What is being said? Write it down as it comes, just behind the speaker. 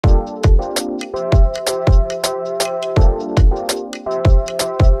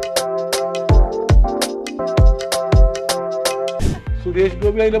സുരേഷ്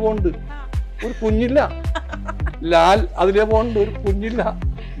ഗോപി അതിലെ പോകുന്നുണ്ട്, ഒരു കുഞ്ഞില്ല. ലാൽ അതിലെ പോകുന്നുണ്ട്, ഒരു കുഞ്ഞില്ല.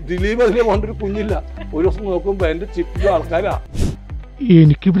 ദിലീപ് അതിലെ പോകുന്നുണ്ട്, ഒരു കുഞ്ഞില്ല. ഒരു ദിവസം നോക്കുമ്പോ എന്റെ ചുറ്റിലും ആൾക്കാരാ.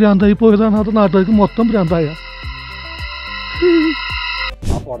 എനിക്ക് ഭ്രാന്തായി പോയതാണ്, അത് നാട്ടുകാർക്ക് മൊത്തം ഭ്രാന്തായ.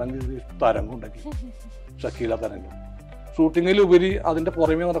 ആ പടം തരംഗുണ്ടാക്കി, ഷക്കീല തരംഗം. ഷൂട്ടിങ്ങിലുപരി അതിന്റെ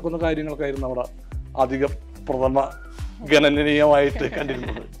പുറമേ നടക്കുന്ന കാര്യങ്ങൾക്കായിരുന്നു അവിടെ അധികം പ്രഥമ ഗണനീയമായിട്ട്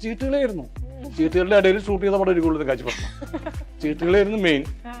കണ്ടിരുന്നത്. ചീട്ടുകളായിരുന്നു. ചീട്ടുകളുടെ ഇടയിൽ ഷൂട്ട് ചെയ്ത പടം ഒരുക്കുള്ളൂ കാഴ്ച പറഞ്ഞു. ചീട്ടുകളായിരുന്നു മെയിൻ.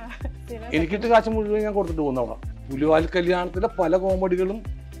 എനിക്കിട്ട് കാശ് മുഴുവൻ ഞാൻ കൊടുത്തിട്ട് പോകുന്ന അവിടെ. പുലിവാൽ കല്യാണത്തിലെ പല കോമഡികളും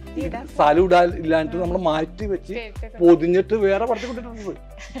സാലൂടാൽ ഇല്ലാണ്ട് നമ്മൾ മാറ്റി വെച്ച് പൊതിഞ്ഞിട്ട് വേറെ പടത്തിൽ കൊണ്ടിട്ടുണ്ട്.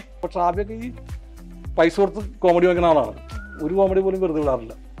 അപ്പൊ ഷാബിയൊക്കെ ഈ പൈസ കൊടുത്ത് കോമഡി വയ്ക്കുന്ന ആളാണ്. ഒരു കോമഡി പോലും വെറുതെ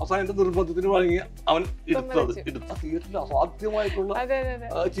വിടാറില്ല. അവസാനത്തെ നിർബന്ധത്തിന് വഴങ്ങി അവൻ എടുത്ത തിയേറ്ററിൽ അസാധ്യമായിട്ടുള്ള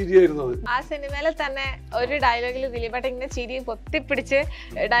ചിരിയായിരുന്നു അത്. ആ സിനിമയിൽ തന്നെ ഒരു ഡയലോഗിൽ ദിലീപേട്ട ഇങ്ങനെ ചിരി പൊത്തിപ്പിടിച്ച്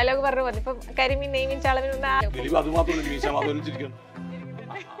ഡയലോഗ് പറഞ്ഞു വന്നു. ഇപ്പൊ കരിമീൻ നെയ്മീൻ ചളവിൻ അത് മാത്രമല്ല, മീശ മാത്രം ചിരിക്കണം.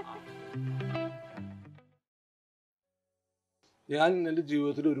 ഞാൻ എൻ്റെ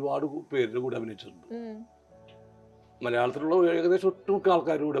ജീവിതത്തിൽ ഒരുപാട് പേരുടെ കൂടെ അഭിനയിച്ചിട്ടുണ്ട്. മലയാളത്തിലുള്ള ഏകദേശം ഒട്ടുമിക്ക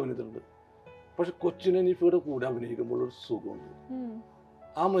ആൾക്കാരുടെ കൂടെ അഭിനയിച്ചിട്ടുണ്ട്. പക്ഷെ കൊച്ചിനെനിയുടെ കൂടെ അഭിനയിക്കുമ്പോൾ ഒരു സുഖമുണ്ട്.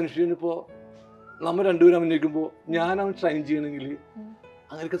 ആ മനുഷ്യനിപ്പോൾ നമ്മൾ രണ്ടുപേരും അഭിനയിക്കുമ്പോൾ ഞാൻ അവൻ ട്രെയിൻ ചെയ്യണമെങ്കിൽ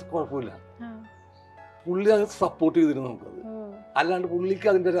അങ്ങനെയൊക്കെ കുഴപ്പമില്ല. പുള്ളി അത് സപ്പോർട്ട് ചെയ്തിരുന്നു നമുക്കത്. അല്ലാണ്ട് പുള്ളിക്ക്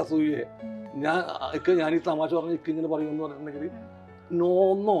അതിൻ്റെ ഒരു അസൂയെ ഞാൻ ഈ തമാശ പറഞ്ഞ് ഇങ്ങനെ പറയുമെന്ന് പറഞ്ഞിട്ടുണ്ടെങ്കിൽ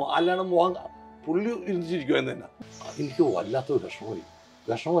നോന്നോ അല്ലാണ്ട് പുള്ളി ഇരിച്ചിരിക്കുമായിരുന്നു തന്നെ. എനിക്ക് വല്ലാത്തൊരു വിഷമമായി.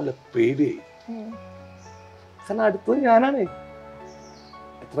 വിഷമമല്ല, പേടിയായി. കാരണം അടുത്തത് ഞാനാണേ.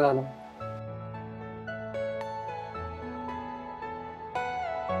 എത്ര കാലം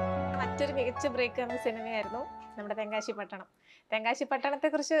മറ്റൊരു മികച്ച ബ്രേക്ക് എന്ന സിനിമയായിരുന്നു നമ്മുടെ തെങ്കാശി പട്ടണം. തെങ്കാശി പട്ടണത്തെ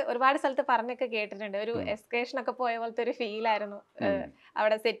കുറിച്ച് ഒരുപാട് സ്ഥലത്ത് പറഞ്ഞൊക്കെ കേട്ടിട്ടുണ്ട്. ഒരു എക്സ്കേഷൻ ഒക്കെ പോയ പോലത്തെ ഒരു ഫീലായിരുന്നു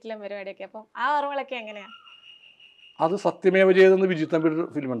അവിടെ സെറ്റിലും പരിപാടിയൊക്കെ. അപ്പം ആ ഓർമ്മകളൊക്കെ എങ്ങനെയാ? അത് സത്യമേവ ചെയ്തെന്ന് വിജിത് തമ്പിയുടെ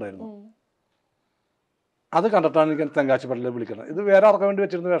ഫിലിം ഉണ്ടായിരുന്നു. അത് കണ്ടിട്ടാണ് എനിക്ക് തെങ്കാശി പട്ടണത്തെ വിളിക്കുന്നത്. ഇത് വേറെ ആർക്കാൻ വേണ്ടി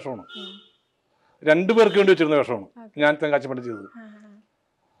വെച്ചിരുന്ന വേഷമാണ്, രണ്ടുപേർക്ക് വേണ്ടി വെച്ചിരുന്ന വേഷമാണ് ഞാൻ തെങ്കാശി പട്ടണം ചെയ്തത്.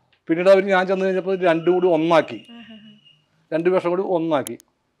 പിന്നീട് അവർ ഞാൻ ചെന്ന് കഴിഞ്ഞപ്പോൾ രണ്ടും കൂടി ഒന്നാക്കി, രണ്ട് വേഷം കൂടി ഒന്നാക്കി.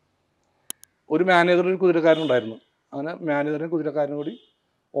 ഒരു മാനേജറും ഒരു കുതിരക്കാരനുണ്ടായിരുന്നു. അങ്ങനെ മാനേജറും കുതിരക്കാരനും കൂടി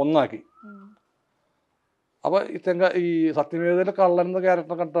ഒന്നാക്കി. അപ്പോൾ ഈ സത്യമേവയിലെ കള്ളൻ എന്ന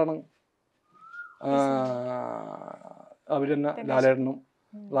ക്യാരക്ടറെ കണ്ടിട്ടാണ് അവർ തന്നെ ലാലേട്ടനും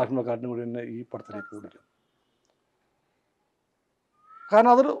റാഷ്മക്കാരനും കൂടി തന്നെ ഈ പടത്തിലേക്ക് വിളിക്കും.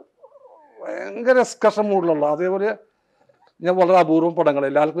 കാരണം അതൊരു ഭയങ്കര എക്സ്കർഷൻ മൂഡിലുള്ള, അതേപോലെ ഞാൻ വളരെ അപൂർവം പടങ്ങൾ,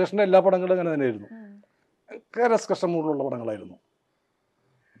 ലാൽകൃഷ്ണൻ്റെ എല്ലാ പടങ്ങളും അങ്ങനെ തന്നെയായിരുന്നു. ഭയങ്കര എക്സ്കർഷൻ മൂഡിലുള്ള പടങ്ങളായിരുന്നു.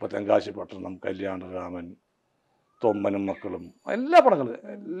 ഇപ്പോൾ തെങ്കാശി പട്ടണം, കല്യാണരാമൻ, തൊമ്മനും മക്കളും, എല്ലാ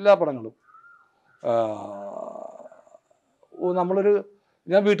പടങ്ങളും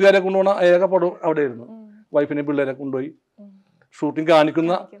ഞാൻ വീട്ടുകാരെ കൊണ്ടുപോകണ ഏക പടം അവിടെയായിരുന്നു. വൈഫിനെ പിള്ളേരെ കൊണ്ടുപോയി ഷൂട്ടിംഗ്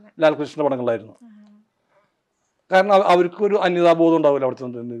കാണിക്കുന്ന ലാൽകൃഷ്ണ പടങ്ങളായിരുന്നു. കാരണം അവർക്കൊരു അന്യതാബോധം ഉണ്ടാവില്ല. അവിടുത്തെ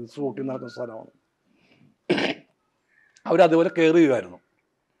ഷൂട്ടിംഗ് നടക്കുന്ന സ്ഥലമാണ്. അവരതുപോലെ കെയർ ചെയ്യുമായിരുന്നു.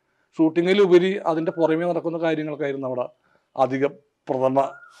 ഷൂട്ടിങ്ങിലുപരി അതിൻ്റെ പുറമേ നടക്കുന്ന കാര്യങ്ങൾക്കായിരുന്നു അവിടെ അധികം പ്രഥമ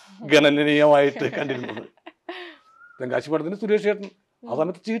ഗണനീയമായിട്ട് കണ്ടിരുന്നത്. തെങ്കാശി പട്ടണത്തിന് സുരേഷ് ചേട്ടൻ ആ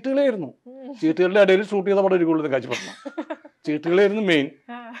സമയത്ത് ചീട്ടുകളായിരുന്നു. ചീട്ടുകളുടെ ഇടയിൽ ഷൂട്ട് ചെയ്ത പടം ഒരുക്കുള്ളൂ തെങ്കാശി പട്ടണം. ചീട്ടുകളായിരുന്നു മെയിൻ.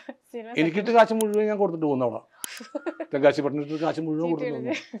 എനിക്കിട്ട് കാശ് മുഴുവൻ ഞാൻ കൊടുത്തിട്ട് പോകുന്ന അവിടെ. തെങ്കാശി പട്ടണത്തിൽ കാശ് മുഴുവൻ കൊടുത്തിട്ട്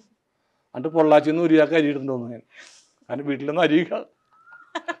പോകുന്നു. എന്നിട്ട് പൊള്ളാച്ചിയിൽ നിന്ന് ഒരിയാൾക്ക് അരി ഇടുന്നുണ്ട് തോന്നുന്നു ഞാൻ. കാരണം വീട്ടിൽ നിന്ന് അരി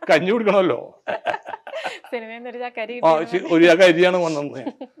കഞ്ഞി കുടിക്കണമല്ലോ. ഒരിയാൾക്ക് അരിയാണ് വന്നത്.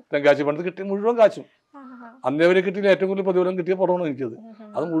 തെങ്കാശി പട്ടണത്തിൽ കിട്ടിയ മുഴുവൻ കാശും അന്നേ വരെ കിട്ടിയ ഏറ്റവും കൂടുതൽ പ്രതിഫലം കിട്ടിയ പടമാണ് എനിക്കത്.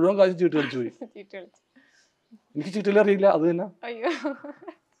 അത് മുഴുവൻ കാശും ചീട്ട് കളിച്ചു പോയി. എനിക്ക് ചീട്ടിൽ അറിയില്ല, അത് തന്നെ.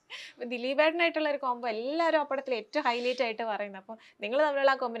 ദിലീപേട്ടനായിട്ടുള്ള ഒരു കോംബോ എല്ലാവരും ആ പടത്തിൽ ഏറ്റവും ഹൈലൈറ്റ് ആയിട്ട് പറയുന്നത്. അപ്പൊ നിങ്ങൾ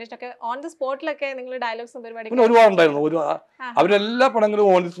തമ്മിലുള്ള കോമ്പിനേഷൻ ഒക്കെ ഓൺ ദി സ്പോട്ടിലൊക്കെ നിങ്ങൾ ഡയലോഗ്സും പരിപാടി ഒരുപാടുണ്ടായിരുന്നു. അവരെല്ലാ പടങ്ങളും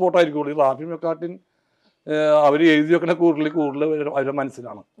ഓൺ ദി സ്പോട്ട് ആയിരിക്കും. റാഫി മെക്കാട്ടിൻ അവർ എഴുതി വെക്കുന്ന കൂടുതൽ അവരുടെ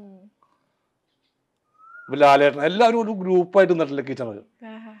മനസ്സിലാണ്. ലാലേട്ടൻ എല്ലാവരും ഒരു ഗ്രൂപ്പായിട്ട് നിന്നിട്ടില്ല കിച്ചണത്.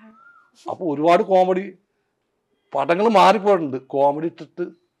 അപ്പൊ ഒരുപാട് കോമഡി പടങ്ങൾ മാറിപ്പോയിട്ടുണ്ട്. കോമഡി ഇട്ടിട്ട്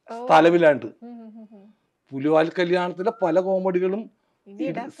തലവിലാണ്ട് പുലിവാൽ കല്യാണത്തിലെ പല കോമഡികളും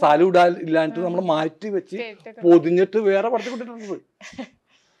സാലൂടാൽ ഇല്ലാണ്ട് നമ്മൾ മാറ്റി വെച്ച് പൊതിഞ്ഞിട്ട് വേറെ പടത്തിൽ കൊണ്ടിട്ടുണ്ട്.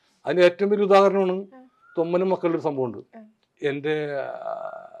 അതിന് ഏറ്റവും വലിയ ഉദാഹരണമാണ് തൊമ്മനും മക്കളുടെ ഒരു സംഭവമുണ്ട്. എൻ്റെ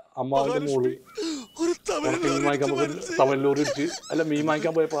അമ്മാവിൻ്റെ മോള് മീൻ വാങ്ങിക്കാൻ പോയി തമിഴ് ലോറി ഇടിച്ച് മീൻ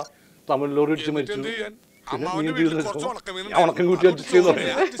വാങ്ങിക്കാൻ പോയപ്പോ തമിഴ് ലോറി ഇടിച്ച് മരിച്ചു. ഉണക്കം കൂട്ടി അഡ്ജസ്റ്റ് ചെയ്തു.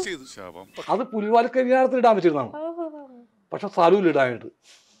 അത് പുലിവാൽ കല്യാണത്തിൽ ഇടാൻ പറ്റിയിരുന്നതാണ്, പക്ഷെ സാലൂൽ ഇടാനായിട്ട്.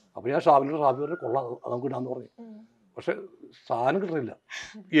 അപ്പൊ ഞാൻ ഷാബിനോട് ഷാബിനോട് കൊള്ളാം അത് നമുക്ക് ഇടാന്ന് പറഞ്ഞു. പക്ഷെ സാധനം കിട്ടണില്ല,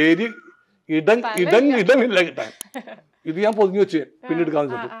 ഇടമില്ല കിട്ടാൻ. ഇത് ഞാൻ പൊതിഞ്ഞു വെച്ച് പിന്നെ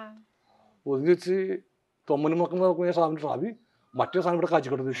എടുക്കാന്ന് വെച്ചിട്ട് പൊതിഞ്ഞു വെച്ച് തൊമ്മനും മക്കളും നോക്കുമ്പോൾ ഷാബി മറ്റേ സാധനം ഇവിടെ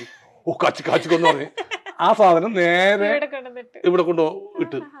കാച്ചിക്കൊണ്ടെന്ന് വെച്ചു. ഓ കാച്ചിക്കൊന്ന് പറഞ്ഞ് ആ സാധനം നേരെ ഇവിടെ കൊണ്ട്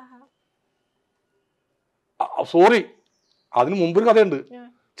ഇട്ട്. സോറി, അതിന് മുമ്പൊരു കഥയുണ്ട്.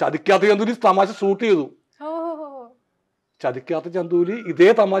 ചതിക്കാത്ത ചന്തൂരി തമാശ ഷൂട്ട് ചെയ്തു. ചതിക്കാത്ത ചന്തൂരി ഇതേ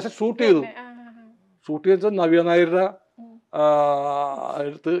തമാശ ഷൂട്ട് ചെയ്തു. ഷൂട്ട് ചെയ്ത നവ്യ നായരുടെ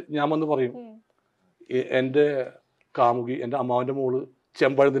അടുത്ത് ഞാൻ വന്ന് പറയും, എൻ്റെ കാമുകി, എൻ്റെ അമ്മാവൻ്റെ മോള്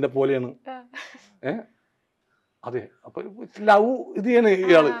ചെമ്പഴത്തിൻ്റെ പോലെയാണ്. അതെ, അപ്പൊ ലവ് ഇത് ചെയ്യണ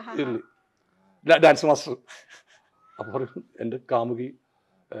ഇയാള് ഡാൻസ് മാസ്റ്റർ. അപ്പൊ പറയും എൻ്റെ കാമുകി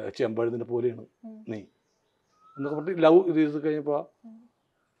ചെമ്പഴത്തിൻ്റെ പോലെയാണ് നീ എന്നൊക്കെ പറഞ്ഞിട്ട് ലവ് ഇത് ചെയ്ത് കഴിഞ്ഞപ്പോ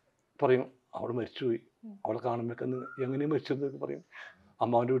പറയും അവൾ മരിച്ചുപോയി, അവളെ കാണുമ്പോഴൊക്കെ എങ്ങനെയും മരിച്ചെന്നൊക്കെ പറയും.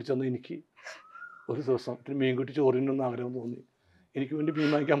 അമ്മാവൻ്റെ വീട്ടിൽ ചെന്ന് എനിക്ക് ഒരു ദിവസം മീൻകുട്ടി ചോറിനൊന്നും ആഗ്രഹം തോന്നി, എനിക്ക് വേണ്ടി മീൻ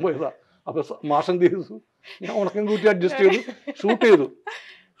വാങ്ങിക്കാൻ പോയതാ. അപ്പൊ മാസം എന്ത് ചെയ്തു, ഞാൻ ഉണക്കം കൂട്ടി അഡ്ജസ്റ്റ് ചെയ്തു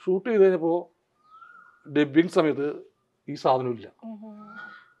ഷൂട്ട് ചെയ്ത് കഴിഞ്ഞപ്പോ ഡബ്ബിങ് സമയത്ത് ഈ സാധനമില്ല.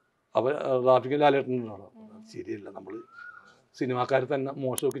 അപ്പൊ റാഫിക്കും ലാലേട്ടനാണ് ശരിയല്ല, നമ്മള് സിനിമാക്കാർ തന്നെ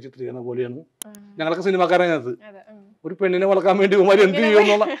മോശമൊക്കെ ചിത്രീകരണ പോലെയാണ്. ഞങ്ങളൊക്കെ സിനിമാക്കാരതിനകത്ത് ഒരു പെണ്ണിനെ വളക്കാൻ വേണ്ടി ഉമാര്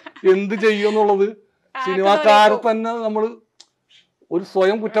എന്ത് ചെയ്യുമെന്നുള്ളത് സിനിമാക്കാരെ തന്നെ നമ്മള് ഒരു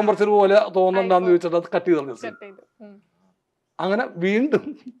സ്വയം കുറ്റം പറിച്ചത് പോലെ തോന്നണ്ടെന്ന് ചോദിച്ചിട്ട് അത് കട്ട് ചെയ്ത് അങ്ങനെ വീണ്ടും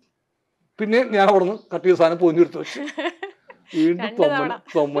പിന്നെ ഞാൻ അവിടെ നിന്ന് കട്ട് ചെയ്ത സാധനം പൊഞ്ഞെടുത്ത് വെച്ചു. വീണ്ടും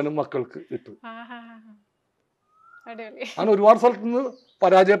തൊമ്മനും മക്കൾക്ക് ഇട്ടു. അങ്ങനെ ഒരുപാട് സ്ഥലത്ത് നിന്ന്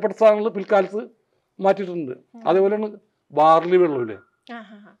പരാജയപ്പെട്ട സാധനങ്ങൾ പിൽക്കാലത്ത് മാറ്റിയിട്ടുണ്ട്. അതേപോലെയാണ് ബാർലി വെള്ളമില്ലേ,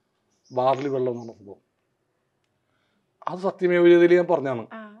 ബാർലി വെള്ളം എന്ന് പറഞ്ഞ സംഭവം. അത് സത്യമേവതിൽ ഞാൻ പറഞ്ഞാണ്.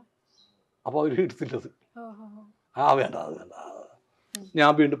 അപ്പൊ അവര് എടുത്തില്ലത്. വേണ്ട അത് വേണ്ട,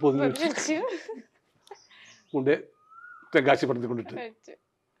 ഞാൻ വീണ്ടും പൊതിഞ്ഞു വെച്ചു കൊണ്ട് തെങ്കാശി പടത്തിൽ കൊണ്ടിട്ട്.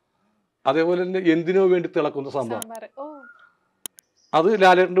 അതേപോലെ തന്നെ എന്തിനോ വേണ്ടി തിളക്കുന്ന സാമ്പാർ, അത്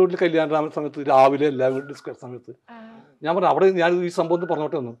ലാലേട്ടൻ്റെ വീട്ടിൽ കല്യാണരാമൻ സമയത്ത് രാവിലെ എല്ലാവരും ഡിസ്കസ് സമയത്ത് ഞാൻ പറഞ്ഞു അവിടെ ഞാൻ ഈ സംഭവം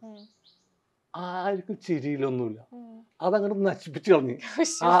പറഞ്ഞോട്ടെ ഒന്ന്, ആർക്കും ചിരിയിലൊന്നുമില്ല, അതങ്ങോട്ട് നശിപ്പിച്ച് കളഞ്ഞു.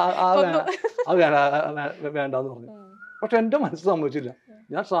 അത് വേണ്ടെന്ന് പറഞ്ഞു. പക്ഷെ എൻ്റെ മനസ്സ് സമ്മതിച്ചില്ല.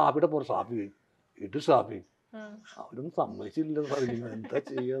 ഞാൻ ഷാഫിയുടെ പുറം ഷാഫി ഇട്ട് ഷാഫി അവരൊന്നും സമ്മതിച്ചില്ല. എന്താ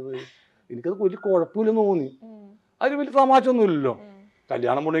ചെയ്യാത്, എനിക്കത് വലിയ കുഴപ്പമില്ലെന്ന് തോന്നി. അതിന് വലിയ തമാശൊന്നുമില്ലല്ലോ.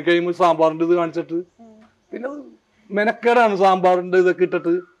 കല്യാണം പണി കഴിയുമ്പോൾ സാമ്പാറിൻ്റെ ഇത് കാണിച്ചിട്ട് പിന്നെ മെനക്കേടാണ്. സാമ്പാറിൻ്റെ ഇതൊക്കെ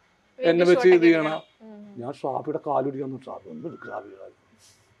ഇട്ടിട്ട് എന്നെ വെച്ച് ഇത് ചെയ്യണം. ഞാൻ ഷാഫിയുടെ കാലൊടിക്കാൻ ഷാഫി ഒന്ന് എടുക്കും, ഷാഫി കാല്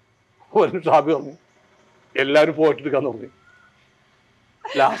ഷാഫി പറഞ്ഞു എല്ലാവരും പോയിട്ടെടുക്കാന്ന് പറഞ്ഞു.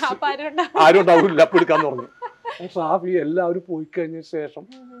 ആരും ഉണ്ടാവില്ല, അപ്പൊ എടുക്കാന്ന് പറഞ്ഞു. ഷാഫി എല്ലാവരും പോയി കഴിഞ്ഞ ശേഷം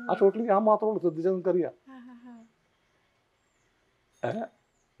ആ ഷോട്ടിൽ ഞാൻ മാത്രമേ ഉള്ളൂ. ശ്രദ്ധിച്ചാൽ നിങ്ങൾക്കറിയാം,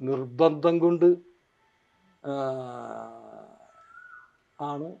 നിർബന്ധം കൊണ്ട്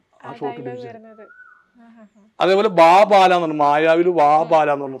ആണ് ആ ഷോട്ടിൽ. അതേപോലെ ബാബാല എന്ന് പറഞ്ഞു, മായാവില് ബാബാല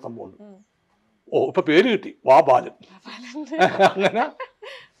എന്ന് പറഞ്ഞ സംഭവമുണ്ട്. ഓ ഇപ്പൊ പേര് കിട്ടി, ബാബാലൻ. അങ്ങനെ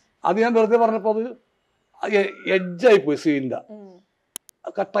അത് ഞാൻ വെറുതെ പറഞ്ഞപ്പോ അത് എഡ്ജായി പോയി, സീനിന്റെ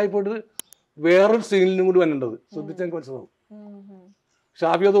കട്ടായി പോയിട്ട് വേറൊരു സീനിനും കൂടി വരേണ്ടത്. ശ്രദ്ധിച്ചാൽ എനിക്ക് മനസ്സിലാവും.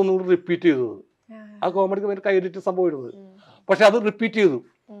 ഷാഫി അത് ഒന്നുകൂടി റിപ്പീറ്റ് ചെയ്തത്. ആ കോമഡിക്ക് വേണ്ടി കൈയിലിട്ട് സംഭവം ഇടുന്നത്. പക്ഷെ അത് റിപ്പീറ്റ് ചെയ്തു.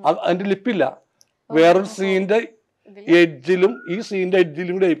 അതിന്റെ ലിപ്പില്ല, വേറൊരു സീനിന്റെ എഡ്ജിലും ഈ സീനിന്റെ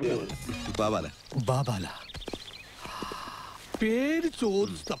എഡ്ജിലും കൂടി ആയിപ്പോയത്.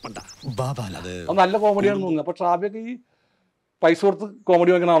 നല്ല കോമഡിയാണെന്ന് തോന്നുന്നു. അപ്പൊ ഷാഫിയൊക്കെ ഈ പൈസ കൊടുത്ത്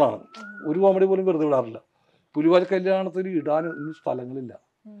കോമഡി വയ്ക്കുന്ന ആളാണ്. ഒരു കോമഡി പോലും വെറുതെ വിടാറില്ല. പുലിവാൽ കല്യാണത്തിന് ഇടാൻ ഇനി സ്ഥലങ്ങളില്ല,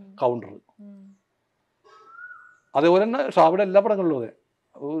 കൗണ്ടർ. അതേപോലെ തന്നെ ഷാഫിയുടെ എല്ലാ പടങ്ങളിലും അതെ,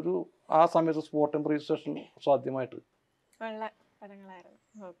 ഒരു ആ സമയത്ത് സ്പോട്ട് ഇംപ്രൈസേഷൻ സാധ്യമായിട്ട്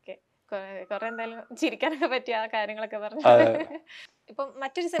കുറെ എന്തായാലും ചിരിക്കാനൊക്കെ പറ്റിയ ആ കാര്യങ്ങളൊക്കെ പറഞ്ഞു. ഇപ്പം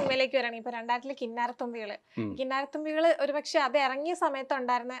മറ്റൊരു സിനിമയിലേക്ക് വരാണെങ്കിൽ ഇപ്പൊ 2000 കിന്നാരത്തുമ്പികള് ഒരുപക്ഷെ അത് ഇറങ്ങിയ സമയത്ത്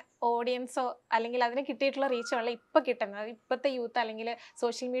ഉണ്ടായിരുന്ന ഓഡിയൻസോ അല്ലെങ്കിൽ അതിന് കിട്ടിയിട്ടുള്ള റീച്ചോ അല്ല ഇപ്പൊ കിട്ടുന്നത്. ഇപ്പോഴത്തെ യൂത്ത് അല്ലെങ്കിൽ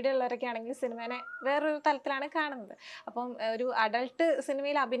സോഷ്യൽ മീഡിയ ഉള്ളവരൊക്കെ ആണെങ്കിൽ സിനിമേനെ വേറൊരു തലത്തിലാണ് കാണുന്നത്. അപ്പം ഒരു അഡൾട്ട്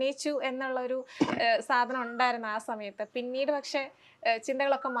സിനിമയിൽ അഭിനയിച്ചു എന്നുള്ള ഒരു സാധനം ഉണ്ടായിരുന്നു ആ സമയത്ത്. പിന്നീട് പക്ഷെ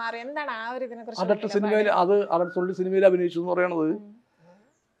ചിന്തകളൊക്കെ മാറി. എന്താണ് ആ ഒരു ഇതിനെ കുറിച്ച്? അഡൾട്ട് സിനിമയിൽ അഭിനയിച്ചു എന്ന് പറയുന്നത്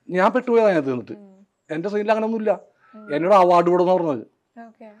ഞാൻ പെട്ടുപോയത് അതിനകത്ത് നിന്നിട്ട്. എന്റെ സൈഡിൽ അങ്ങനെ ഒന്നുമില്ല. എന്നോട് അവാർഡ് കൂടെന്ന് പറഞ്ഞത്.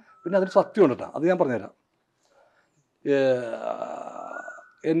 പിന്നെ അതിന് സത്യമുണ്ട് കേട്ടോ, അത് ഞാൻ പറഞ്ഞുതരാം.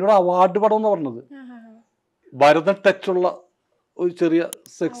 എന്നോട് അവാർഡ് പടം എന്ന് പറഞ്ഞത് ഭരത ടച്ചുള്ള ഒരു ചെറിയ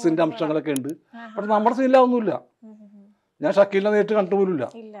സെക്സിന്റെ അംശങ്ങളൊക്കെ ഉണ്ട്. പക്ഷെ നമ്മുടെ സീനിലൊന്നുമില്ല. ഞാൻ ഷക്കീലിനെ നേരിട്ട് കണ്ടുപോലുമില്ല.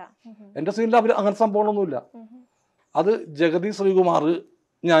 എന്റെ സീനിൽ അവർ അങ്ങനെ സംഭവങ്ങളൊന്നുമില്ല. അത് ജഗതി ശ്രീകുമാർ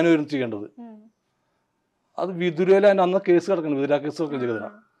ഞാനും ചെയ്യേണ്ടത്. അത് വിതുരയിൽ അന്ന് കേസ് കിടക്കണം, വിതുര കേസ് കിടക്കണം ജഗതിന.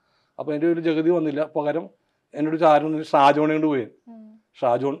 അപ്പൊ എൻ്റെ ഒരു ജഗതി വന്നില്ല. പകരം എന്നോട് ആരും ഷാജോണെ കൊണ്ട് പോയി.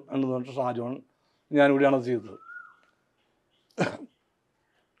 ഷാജോൺ എന്ന് പറഞ്ഞിട്ട് ഷാജോൺ ഞാനിവിടെയാണ് അത് ചെയ്തത്.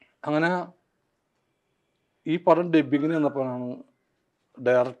 അങ്ങനെ ഈ പടം ഡബ്ബിങ്ങിന് വന്നപ്പോഴാണ്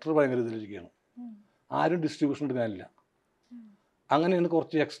ഡയറക്ടർ ഭയങ്കര ഇതിലിരിക്കുകയാണ്, ആരും ഡിസ്ട്രിബ്യൂഷൻ എടുക്കാനില്ല. അങ്ങനെയാണ്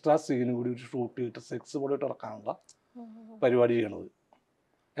കുറച്ച് എക്സ്ട്രാ സീനും കൂടി ഒരു ഷൂട്ട് ചെയ്തിട്ട് സെക്സ് ബോർഡ് ഇട്ട് ഇറക്കാനുള്ള പരിപാടി ചെയ്യണത്.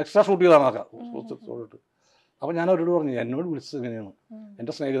 എക്സ്ട്രാ ഷൂട്ട് ചെയ്താണ് സെക്സ് ബോർഡ് ഇട്ട്. അപ്പോൾ ഞാൻ അവരോട് പറഞ്ഞു, എന്നോട് വിളിച്ചത് എങ്ങനെയാണ്,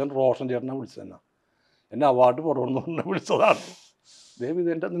 എൻ്റെ സ്നേഹിതൻ റോഷൻ ചേട്ടനെ വിളിച്ചത് തന്നെ, എന്നെ അവാർഡ് പടമെന്ന് പറഞ്ഞ് വിളിച്ചതാണ്. ദേവി ഇത്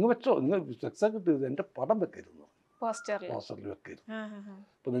എൻ്റെ നിങ്ങൾ വെച്ചോ, നിങ്ങൾ സെക്സൊക്കെ കിട്ടിയത് എൻ്റെ പടം വെക്കരുത്, പോസ്റ്ററിൽ വെക്കരുത്.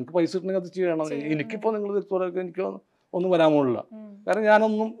 അപ്പോൾ നിങ്ങൾക്ക് പൈസ കിട്ടണമെങ്കിൽ അത് ചെയ്യണം. എനിക്കിപ്പോൾ നിങ്ങൾ തിരിച്ചുപോലൊക്കെ എനിക്ക് ഒന്നും വരാൻ പോകില്ല, കാരണം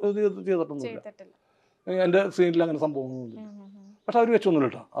ഞാനൊന്നും ഇത് ചെയ്തിട്ടൊന്നുമില്ല, എൻ്റെ സീനിൽ അങ്ങനെ സംഭവമൊന്നുമില്ല. പക്ഷെ അവർ വെച്ചൊന്നുമില്ല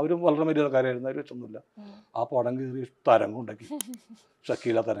കേട്ടോ, അവർ വളരെ മര്യാദക്കാരായിരുന്നു, അവർ വെച്ചൊന്നുമില്ല. ആ പടം കയറി തരംഗം ഉണ്ടാക്കി,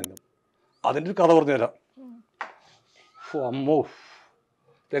 ഷക്കീല തരംഗം. അതിൻ്റെ ഒരു കഥ പറഞ്ഞു തരാം. അമ്മോ,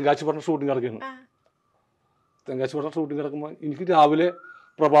 തെങ്കാശി പട്ടണം ഷൂട്ടിങ് കിടക്കുകയാണ്. തെങ്കാശി പട്ടണം ഷൂട്ടിങ് കിടക്കുമ്പോൾ എനിക്ക് രാവിലെ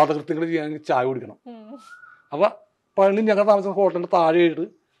പ്രഭാത കൃത്യങ്ങൾ ചെയ്യാൻ ചായ കുടിക്കണം. അപ്പം പണി ഞങ്ങൾ താമസിക്കുന്ന ഹോട്ടലിൻ്റെ താഴെയായിട്ട്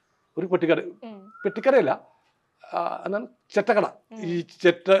ഒരു പെട്ടിക്കടയല്ല, എന്താണ് ചെറ്റക്കട, ഈ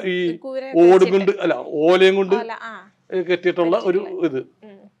ഈ ഓടും കൊണ്ട് അല്ല ഓലയും കൊണ്ട് കെട്ടിയിട്ടുള്ള ഒരു ഇത്,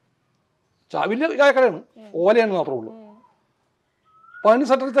 വലിയ ചായക്കടയാണ്, ഓലയാണ് മാത്രമേ ഉള്ളൂ, പണി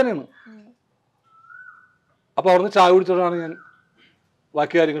സെറ്ററിൽ തന്നെയാണ്. അപ്പോൾ അവിടുന്ന് ചായ കുടിച്ചിട്ടാണ് ഞാൻ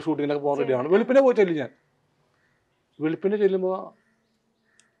ബാക്കി കാര്യങ്ങൾ ഷൂട്ടിങ്ങിനൊക്കെ പോകാൻ റെഡിയാണ്. വെളുപ്പിനെ പോയി ചെല്ലും ഞാൻ. വെളുപ്പിനെ ചെല്ലുമ്പോൾ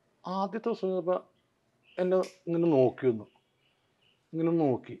ആദ്യത്തെ ദിവസം ഇപ്പോൾ എന്നെ ഇങ്ങനെ നോക്കിയൊന്നു, ഇങ്ങനെ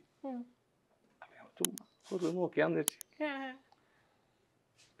നോക്കി, ചുമ്മാ നോക്കിയാന്ന് വെച്ച്.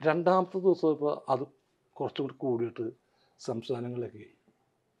 രണ്ടാമത്തെ ദിവസം ഇപ്പോൾ അത് കുറച്ചും കൂടി കൂടിയിട്ട് സംസാരങ്ങളൊക്കെ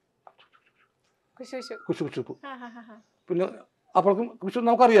കുശുകുശുപ്പ്. പിന്നെ അപ്പോഴേക്കും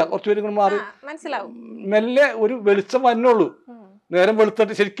നമുക്കറിയാം കുറച്ച് പേര് ഇങ്ങനെ മാറി മെല്ലെ ഒരു വെളിച്ചം വന്നുള്ളൂ, നേരം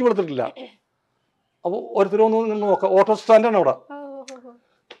വെളുത്തിട്ട് ശരിക്കും വെളുത്തിട്ടില്ല. അപ്പോൾ ഓരോരുത്തരും ഒന്ന് ഇങ്ങനെ നോക്കാം, ഓട്ടോ സ്റ്റാൻഡാണ് അവിടെ,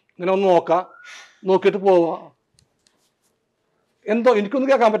 ഇങ്ങനെ ഒന്ന് നോക്കാം, നോക്കിയിട്ട് പോവാ. എന്തോ എനിക്കൊന്നും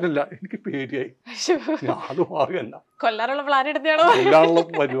കേൾക്കാൻ പറ്റില്ല, എനിക്ക് പേടിയായി, അത് മാറിയല്ല കൊല്ലാനുള്ള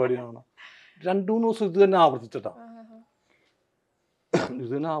പരിപാടിയാണ്. 2-3 ദിവസം ഇത് തന്നെ ആവർത്തിച്ചിട്ടാ, ഇത്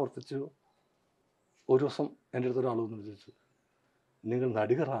തന്നെ ആവർത്തിച്ചു. ഒരു ദിവസം എൻ്റെ അടുത്ത് ഒരാൾ വന്ന് ചോദിച്ചു, നിങ്ങൾ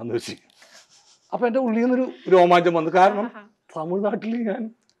നടികറാന്ന് വെച്ച്. അപ്പം എൻ്റെ ഉള്ളിൽ നിന്നൊരു രോമാഞ്ചം വന്നു, കാരണം തമിഴ്നാട്ടിൽ ഞാൻ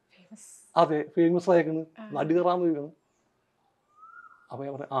അതെ ഫേമസ് ആയേക്കണ്, നടികറാന്ന് ചോദിക്കണം. അപ്പം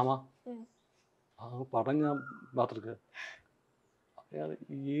ഞാൻ പറയാം, ആമാ ആ പടം ഞാൻ മാത്രക്ക്. അയാൾ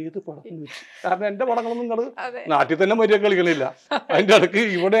ഏത് പടം എന്ന് വെച്ചു, കാരണം എൻ്റെ പടങ്ങളൊന്നും നിങ്ങൾ നാട്ടിൽ തന്നെ മര്യാദ കളിക്കണില്ല, അതിൻ്റെ ഇടയ്ക്ക്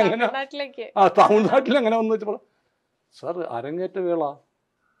ഇവിടെ എങ്ങനെ തമിഴ്നാട്ടിൽ എങ്ങനെ വന്ന് വെച്ചപ്പോൾ സാർ അരങ്ങേറ്റ വേള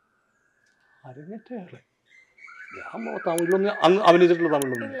ഞാൻ തമിഴിലൊന്നും അന്ന് അഭിനയിച്ചിട്ടുള്ള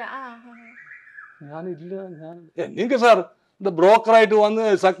തമിഴിലൊന്നും ഞാനില്ല. എനിക്ക് സാർ ഇത് ബ്രോക്കറായിട്ട് വന്ന്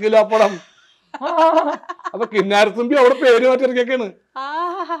സക്കീല പടം, അപ്പൊ കിന്നാരത്തുമ്പി അവിടെ പേര് മാറ്റിറക്കിയൊക്കെയാണ്.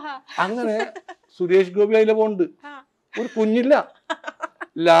 അങ്ങനെ സുരേഷ് ഗോപി അതിലെ പോണ്ട്, ഒരു കുഞ്ഞില്ല.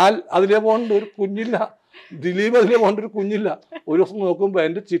 ലാൽ അതിലെ പോണ്ട്, ഒരു കുഞ്ഞില്ല. ദിലീപ് അതിലെ പോണ്ട്, ഒരു കുഞ്ഞില്ല. ഒരു ദിവസം നോക്കുമ്പോ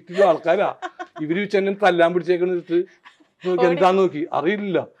എന്റെ ചുറ്റിലും ആൾക്കാരാ, ഇവര് ചെന്നെ തല്ലാൻ പിടിച്ചേക്കണിട്ട് നോക്കി, എന്താന്ന് നോക്കി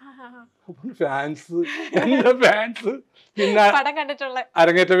അറിയില്ല. ഫാൻസ്, എന്റെ ഫാൻസ്, പിന്നെ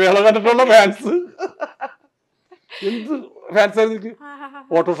അരങ്ങേറ്റ വേള കണ്ടിട്ടുള്ള ഫാൻസ്, എന്ത് ഫാൻസ് ആയിരുന്നു.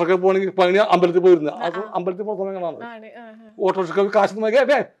 ഓട്ടോറിക്ഷ പോകണമെങ്കിൽ പണി അമ്പലത്തിൽ പോയിരുന്ന, അത് അമ്പലത്തിൽ പോകുന്ന സമയങ്ങളാണ്. ഓട്ടോറിക്ഷ കാശ് നോക്കിയാ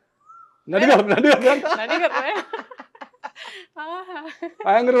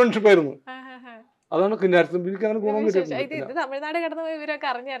ഭയങ്കര ഫ്രണ്ട്ഷിപ്പായിരുന്നു. അതാണ് കിന്നാരത്തുമ്പിക്ക് അങ്ങനെ ഗുണം കിട്ടിയിട്ടുണ്ട്. തമിഴ്നാട് കിടന്ന വിവരമൊക്കെ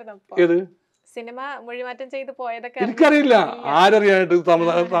അറിഞ്ഞായിരുന്നു. ഏത് സിനിമ മൊഴിമാറ്റം ചെയ്ത് പോയതൊക്കെ എനിക്കറിയില്ല, ആരറിയാനായിട്ട്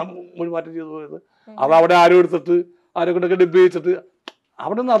മൊഴിമാറ്റം ചെയ്ത് പോയത്. അത് അവിടെ ആരും എടുത്തിട്ട് ആരെ കൊണ്ടൊക്കെ ഡബ് ചെയ്യിച്ചിട്ട്,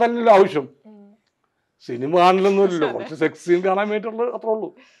 അവിടെ നിന്ന് അതല്ലല്ലോ ആവശ്യം, സിനിമ കാണലൊന്നുമില്ലല്ലോ, കുറച്ച് സെക്സ് സീൻ കാണാൻ വേണ്ടിയിട്ടുള്ള അത്രേ ഉള്ളൂ.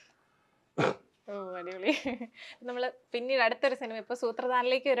 അടിപൊളി. നമ്മള് പിന്നീട് അടുത്തൊരു സിനിമ ഇപ്പൊ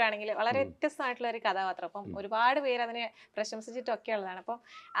സൂത്രധാനിലേക്ക് വരുവാണെങ്കിൽ വളരെ വ്യത്യസ്തമായിട്ടുള്ള ഒരു കഥാപാത്രം, അപ്പം ഒരുപാട് പേര് അതിനെ പ്രശംസിച്ചിട്ടൊക്കെ ഉള്ളതാണ്. അപ്പം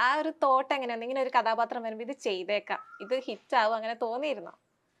ആ ഒരു തോട്ട് എങ്ങനെയാണ്, ഇങ്ങനെ ഒരു കഥാപാത്രം വരുമ്പോ ഇത് ചെയ്തേക്കാം, ഇത് ഹിറ്റ് ആവും, അങ്ങനെ തോന്നിയിരുന്നോ?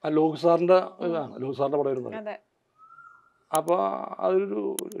 ലോക് സാറിന്റെ ഇതാണ്, ലോക് സാറിന്റെ പടം വരുന്നത്. അപ്പൊ അതൊരു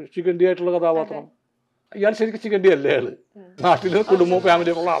ചിക്കൻഡി ആയിട്ടുള്ള കഥാപാത്രം. ഇയാൾ ശരിക്കും ചിക്കൻഡി അല്ലേ, അയാള് നാട്ടില് കുടുംബവും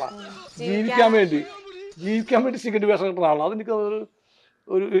ഫാമിലിയും ഉള്ള ആളാണ്. ജീവിക്കാൻ വേണ്ടി ചിക്കൻഡി വേഷം കിട്ടുന്ന ആളാണ്. അതെനിക്ക് ഒരു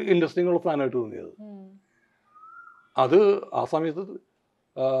ഇൻട്രസ്റ്റിംഗ് ഉള്ള സാധനമായിട്ട് തോന്നിയത്. അത് ആ സമയത്ത്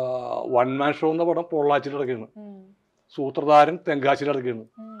 1 മാൻ ഷോ എന്ന പടം പൊള്ളാച്ചിയിൽ ഇടയ്ക്കാണ്, സൂത്രധാരൻ തെങ്കാശിയിൽ ഇടയ്ക്കാണ്.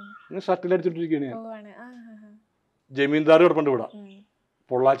 ഇങ്ങനെ ഷട്ടിലടിച്ചിട്ടിരിക്കുകയാണ് ഞാൻ. ജമീന്ദാർ കിടപ്പുണ്ട് ഇവിടെ.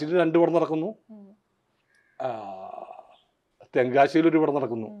 പൊള്ളാച്ചിയിൽ 2 പടം നടക്കുന്നു, തെങ്കാശിയിൽ 1 പടം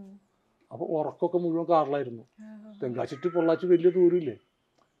നടക്കുന്നു. അപ്പോൾ ഉറക്കമൊക്കെ മുഴുവൻ കാറിലായിരുന്നു. തെങ്കാശി ടു പൊള്ളാച്ചി വലിയ ദൂരമില്ലേ.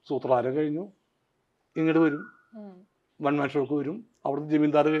 സൂത്രധാരൻ കഴിഞ്ഞു ഇങ്ങോട്ട് വരും, 1 മാൻ ഷോക്ക് വരും, അവിടുന്ന്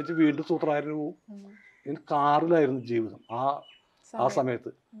ജമീന്ദാർ കഴിച്ച് വീണ്ടും സൂത്രധാരന് പോകും. ഇങ്ങനെ കാറിലായിരുന്നു ജീവിതം ആ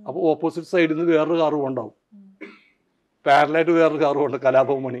സമയത്ത്. അപ്പോൾ ഓപ്പോസിറ്റ് സൈഡിൽ നിന്ന് വേറൊരു കാറ് ഉണ്ടാവും, പാരലായിട്ട് വേറൊരു കാറ് ഉണ്ട്,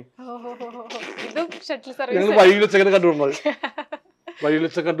 കലാഭവൻ മണി. ഷട്ടിൽ ഞങ്ങൾ സർവീസ് വഴിയിൽ വെച്ചങ്ങനെ കണ്ടുകൊണ്ടത്. വഴിയിൽ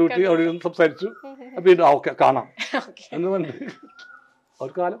വെച്ച കണ്ടുപിട്ടി അവിടെ നിന്ന് സംസാരിച്ചു. വീണ്ടും ഓക്കെ കാണാം എന്ന് പറഞ്ഞിട്ട്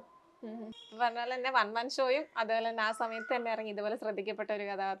ഒരു കാലം പറഞ്ഞ പോലെ തന്നെ 1 man ഷോയും അതുപോലെ തന്നെ ആ സമയത്ത് തന്നെ ഇറങ്ങി ഇതുപോലെ ശ്രദ്ധിക്കപ്പെട്ട ഒരു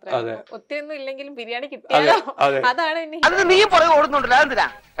കഥാപാത്രം. ഒത്തിരി ഒന്നും ഇല്ലെങ്കിലും ബിരിയാണി കിട്ടിയാലോ അതാണ്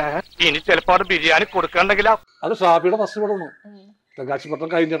ഇനി ചിലപ്പോ ബിരിയാണി കൊടുക്കണ്ടെങ്കിലോ. അത് ഷാഫിയുടെ ഫസ്റ്റ് പടമാണ്.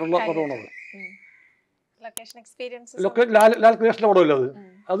 തെങ്കാശിപ്പട്ടണം കഴിഞ്ഞിട്ടുള്ള പടമാണ്. ലൊക്കേഷൻ എക്സ്പീരിയൻസ് ലാൽ കൃഷ്ണ പടമല്ല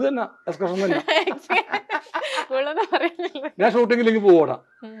അത് തന്നെ എക്സ്കർഷൻ തന്നെ. ഞാൻ ഷൂട്ടിംഗ് ഇല്ലെങ്കിൽ പോവാടാ.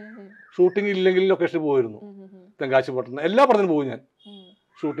 ഷൂട്ടിംഗ് ഇല്ലെങ്കിൽ ലൊക്കേഷനിൽ പോയിരുന്നു. തെങ്കാശിപ്പട്ടണം എല്ലാ പടത്തിനും പോകും ഞാൻ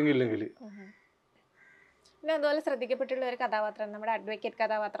ഷൂട്ടിംഗ് ഇല്ലെങ്കിൽ. പിന്നെ അതുപോലെ ശ്രദ്ധിക്കപ്പെട്ടുള്ള ഒരു കഥാപാത്രം നമ്മുടെ അഡ്വക്കേറ്റ്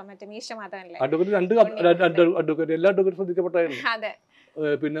കഥാപാത്രം മറ്റേ മീശ മാധവനല്ലേ. അഡ്വക്കേറ്റ് രണ്ട് അഡ്വക്കേറ്റ് എല്ലാ അഡ്വക്കേറ്റ് ശ്രദ്ധിക്കപ്പെട്ടായിരുന്നു. അതെ.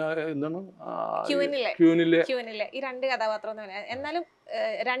 പിന്നെ എന്താണ് ക്യൂനിലെ ഈ 2 കഥാപാത്രം എന്നാലും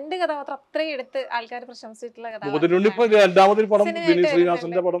 2 കഥാപാത്രം അത്രയും എടുത്ത് ആൾക്കാർ പ്രശംസിച്ചിട്ടുള്ള രണ്ടാമതൊരു പടം വിനീത്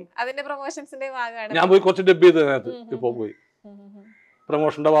ശ്രീനിവാസന്റെ പടം അതിന്റെ പ്രൊമോഷൻസിന്റെ ഭാഗമാണ്. ഞാൻ പോയി കുറച്ച് ഡബ് ചെയ്തതിനകത്ത് ഇപ്പൊ പോയി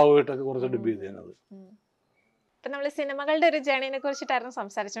പ്രൊമോഷന്റെ ഭാഗമായിട്ടൊക്കെ കുറച്ച് ഡബ് ചെയ്തതിനകത്ത്. ഇപ്പൊ നമ്മള് സിനിമകളുടെ ഒരു ജേണിനെ കുറിച്ചിട്ടായിരുന്നു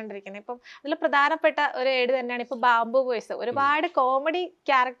സംസാരിച്ചുകൊണ്ടിരിക്കുന്നത്. ഇപ്പം അതിൽ പ്രധാനപ്പെട്ട ഒരു ഏട് തന്നെയാണ് ഇപ്പൊ ബാംബു ബോയ്സ്. ഒരുപാട് കോമഡി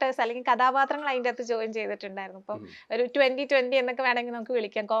ക്യാരക്ടേഴ്സ് അല്ലെങ്കിൽ കഥാപാത്രങ്ങൾ അതിൻ്റെ അകത്ത് ജോയിൻ ചെയ്തിട്ടുണ്ടായിരുന്നു. ഇപ്പം ഒരു 2020 എന്നൊക്കെ വേണമെങ്കിൽ നമുക്ക്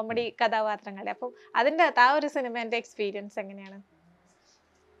വിളിക്കാം കോമഡി കഥാപാത്രങ്ങളെ. അപ്പം അതിൻ്റെ അകത്ത് ആ ഒരു സിനിമേന്റെ എക്സ്പീരിയൻസ് എങ്ങനെയാണ്?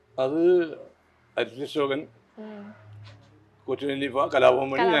 അത് അരിശോകൻ, കൊച്ചുനെല്ലിഫ, കലാഭവൻ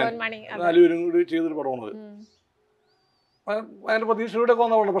മണി 4 പേരും കൂടി ചെയ്തൊരു പടമാണത്. ഭയങ്കര പ്രതീക്ഷയുടെ ഒക്കെ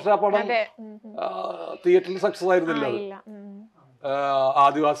വന്ന പടം. പക്ഷെ ആ പടം തിയേറ്ററിൽ സക്സസ് ആയിരുന്നില്ല.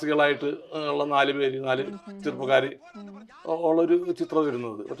 ആദിവാസികളായിട്ട് ഉള്ള 4 പേര് 4 ചെറുപ്പക്കാര് ഉള്ളൊരു ചിത്രം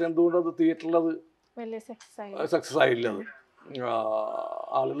വരുന്നത്. പക്ഷെ എന്തുകൊണ്ട് അത് തിയേറ്ററിൽ അത് സക്സസ് ആയില്ല. അത്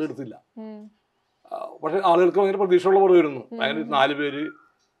ആളുകൾ എടുത്തില്ല. പക്ഷെ ആളുകൾക്ക് ഭയങ്കര പ്രതീക്ഷയുള്ള പടം വരുന്നു. ഭയങ്കര 4 പേര്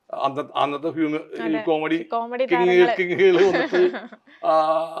അന്നത്തെ കോമഡി കിങ്ങുകൾ വന്നിട്ട്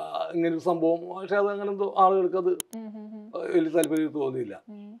ഇങ്ങനെ ഒരു സംഭവം. പക്ഷെ അത് അങ്ങനെ എന്തോ ആളുകൾക്ക് അത് വലിയ താല്പര്യം തോന്നിയില്ല.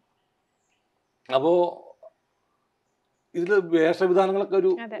 അപ്പോ ഇതില് വേഷവിധാനങ്ങളൊക്കെ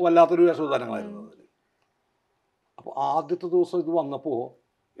ഒരു വല്ലാത്തൊരു വേഷവിധാനങ്ങളായിരുന്നു അതില്. അപ്പൊ ആദ്യത്തെ ദിവസം ഇത് വന്നപ്പോ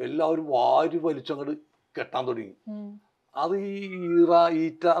എല്ലാവരും വാരി വലിച്ചങ്ങോട്ട് കെട്ടാൻ തുടങ്ങി. അത് ഈ ഈറ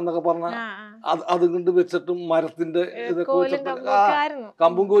ഈറ്റ എന്നൊക്കെ പറഞ്ഞ അത് കൊണ്ട് വെച്ചിട്ടും മരത്തിന്റെ ഇതൊക്കെ വെച്ചിട്ട്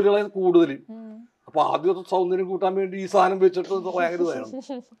കമ്പും കോലുകളായിരുന്നു കൂടുതൽ. അപ്പൊ ആദ്യത്തെ സൗന്ദര്യം കൂട്ടാൻ വേണ്ടി ഈ സാധനം വെച്ചിട്ട് ഭയങ്കര ഇതായിരുന്നു.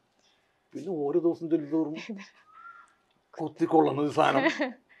 പിന്നെ ഓരോ ദിവസം ചെല്ലുതോറും കൊത്തിക്കൊള്ളുന്നത് സാധനം.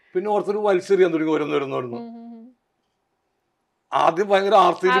 പിന്നെ ഓർത്തൊരു വലിച്ചെറിയാൻ തുടങ്ങി ഓരോന്നോരോന്നോരുന്നു. ആദ്യം ഭയങ്കര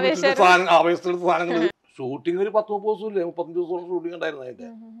ആവേശത്തെടുത്ത സാധനങ്ങൾ. ഷൂട്ടിംഗ് ഒരു 10-30 ദിവസം ഇല്ലേ, 35 ദിവസത്തോളം ഷൂട്ടിംഗ് ഉണ്ടായിരുന്നു. അതിന്റെ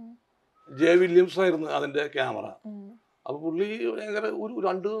ജെ വില്യംസ് ആയിരുന്നു അതിന്റെ ക്യാമറ. അപ്പൊ പുള്ളി ഭയങ്കര ഒരു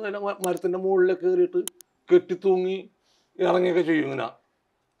 2 നില മരത്തിന്റെ മുകളിലേക്ക് കയറിയിട്ട് കെട്ടിത്തൂങ്ങി ഇറങ്ങിയൊക്കെ ചെയ്യും. ഇങ്ങനെ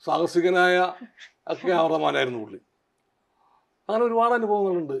സാഹസികനായ ക്യാമറമാനായിരുന്നു പുള്ളി. അങ്ങനെ ഒരുപാട്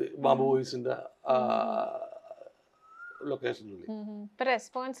അനുഭവങ്ങളുണ്ട് ബാംബു ബോയ്സിന്റെ ലൊക്കേഷനിൽ.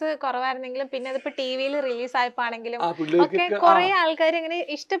 റെസ്പോൺസ് കുറവായിരുന്നെങ്കിലും പിന്നെ അതിപ്പോ ടിവിയിൽ റിലീസ് ആയപ്പോണെങ്കിലും കുറെ ആൾക്കാർ ഇങ്ങനെ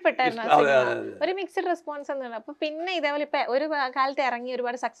ഇഷ്ടപ്പെട്ടായിരുന്നു. ഒരു മിക്സഡ് റെസ്പോൺസ് എന്നാണ്. അപ്പൊ പിന്നെ ഇതേപോലെ ഇപ്പൊ ഒരു കാലത്ത് ഇറങ്ങി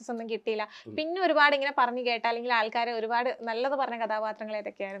ഒരുപാട് സക്സസ് ഒന്നും കിട്ടിയില്ല. പിന്നെ ഒരുപാട് ഇങ്ങനെ പറഞ്ഞു കേട്ട അല്ലെങ്കിൽ ആൾക്കാരെ ഒരുപാട് നല്ലത് പറഞ്ഞ കഥാപാത്രങ്ങൾ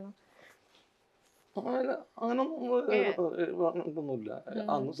ഏതൊക്കെയായിരുന്നു? അങ്ങനൊന്നുമില്ല.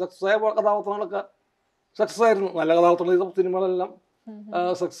 അന്ന് സക്സസ് ആയ കഥാപാത്രങ്ങളൊക്കെ സക്സസ് ആയിരുന്നു. നല്ല കഥാപാത്രങ്ങൾ സിനിമകളെല്ലാം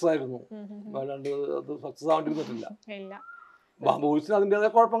സക്സസ് ആയിരുന്നു. അല്ലാണ്ട് അത് സക്സസ് ആവേണ്ടിരുന്നിട്ടില്ല. ബാംബു ബോയ്സിന് അതിൻ്റെതായ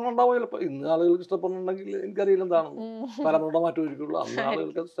കുഴപ്പങ്ങൾ ഉണ്ടാവും ചിലപ്പോൾ. ഇന്ന് ആളുകൾക്ക് ഇഷ്ടപ്പെടുന്നുണ്ടെങ്കിൽ എനിക്കറിയില്ല എന്താണെന്ന്. തലമുറ മാറ്റമായിരിക്കുള്ളൂ. അന്ന്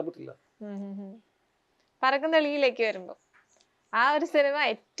ആളുകൾക്ക് അത് ഇഷ്ടപ്പെട്ടില്ല. പറക്കും തെളിയിലേക്ക് വരുമ്പോ ആ ഒരു സിനിമ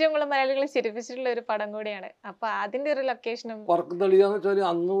ഏറ്റവും കൂടുതൽ മലയാളികളെ ചിരിപ്പിച്ചിട്ടുള്ള ഒരു പടം കൂടിയാണ്. അപ്പൊ അതിന്റെ ഒരു ലൊക്കേഷനും പറക്കും തെളിയാന്ന് വെച്ചാൽ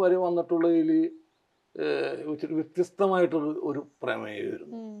അന്ന് വരെ വന്നിട്ടുള്ളതിൽ വ്യത്യസ്തമായിട്ടൊരു ഒരു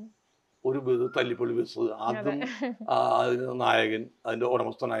പ്രമേയമായിരുന്നു. ഒരു ബസ്, തല്ലിപ്പൊളി ബസ്. ആദ്യം അതിന് നായകൻ, അതിന്റെ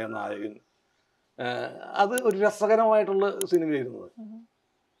ഉടമസ്ഥനായ നായകൻ. അത് ഒരു രസകരമായിട്ടുള്ള സിനിമയായിരുന്നു.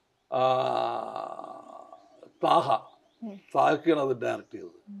 താഹക്കാണ് അത് ഡയറക്റ്റ്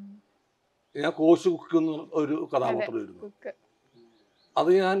ചെയ്തത്. ഞാൻ കോശ് കുക്കുന്ന ഒരു കഥാപാത്രമായിരുന്നു. അത്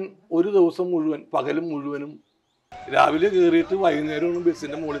ഞാൻ ഒരു ദിവസം മുഴുവൻ, പകലും മുഴുവനും, രാവിലെ കയറിയിട്ട് വൈകുന്നേരമാണ്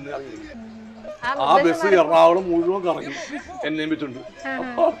ബസ്സിന്റെ മുകളിൽ നിന്ന് ഇറങ്ങി. ആ ബസ് എറണാകുളം മുഴുവൻ കറങ്ങി എന്നെ വെച്ചുണ്ട്.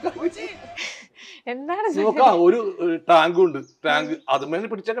 ഒരു ടാങ്കും ഉണ്ട്. ടാങ്ക് അതുമേ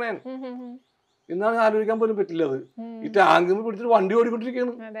പിടിച്ചേക്കണേ. ഇന്നാണ് ആലോചിക്കാൻ പോലും പറ്റില്ല. അത് ഈ ടാങ്കിൽ നിന്ന് പിടിച്ചിട്ട് വണ്ടി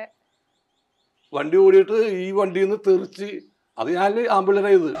ഓടിക്കൊണ്ടിരിക്കുകയാണ്. വണ്ടി ഓടിയിട്ട് ഈ വണ്ടിയിൽ നിന്ന് തെറിച്ച്, അത് ഞാൻ ആമ്പിള്ളേരെ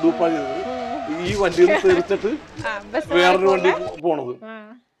ചെയ്ത് ഡൂപ്പാ ചെയ്തത്. ഈ വണ്ടിയിൽ നിന്ന് തെറിച്ചിട്ട് വേറൊരു വണ്ടി പോണത്.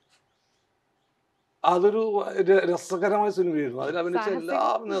 അതൊരു രസകരമായ സിനിമയായിരുന്നു. അതിൽ അഭിനയിച്ച എല്ലാ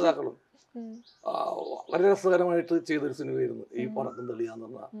നേതാക്കളും വളരെ രസകരമായിട്ട് ചെയ്തൊരു സിനിമയായിരുന്നു ഈ പറക്കും തെളിയാന്ന്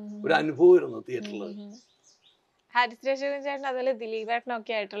പറഞ്ഞ ഒരു അനുഭവമായിരുന്നു തിയേറ്ററിൽ. ഹാരിസ് രശോകൻ ചേട്ടൻ അതുപോലെ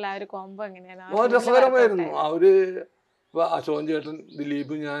ദിലീപേട്ടനൊക്കെ ആയിട്ടുള്ള ആ ഒരു കോംബോ എങ്ങനെയാണ്? രസകരമായിരുന്നു. അവര് അശോകൻ ചേട്ടൻ,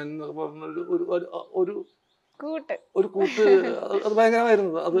 ദിലീപ്, ഞാൻ എന്നൊക്കെ പറഞ്ഞ ഒരു കൂട്ട് അത്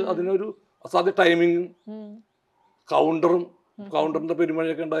ഭയങ്കരമായിരുന്നു. അതിനൊരു അസാധ്യ ടൈമിങ്ങും കൗണ്ടറിന്റെ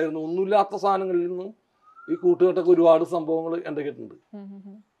പെരുമഴയൊക്കെ ഉണ്ടായിരുന്നു. ഒന്നുമില്ലാത്ത സാധനങ്ങളിൽ നിന്നും ഈ കൂട്ടുകെട്ടൊക്കെ ഒരുപാട് സംഭവങ്ങൾ ഉണ്ടാക്കിയിട്ടുണ്ട്.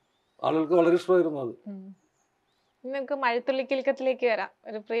 ആളുകൾക്ക് വളരെ ഇഷ്ടമായിരുന്നു അത്. നമുക്ക് മഴത്തുള്ളിക്കിൽക്കത്തിലേക്ക് വരാം.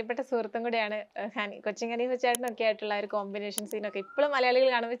 ഒരു പ്രിയപ്പെട്ട സുഹൃത്തും കൂടെയാണ് കൊച്ചിൻ ഹനീഫ ചേട്ടനൊക്കെ ആയിട്ടുള്ള ഒരു കോമ്പിനേഷൻ സീനൊക്കെ ഇപ്പോഴും മലയാളികൾ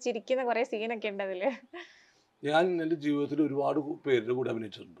കാണുമ്പോൾ ചിരിക്കുന്ന കുറെ സീനൊക്കെ ഉണ്ട് അതില്. ഞാൻ എൻ്റെ ജീവിതത്തിൽ ഒരുപാട് പേരുടെ കൂടെ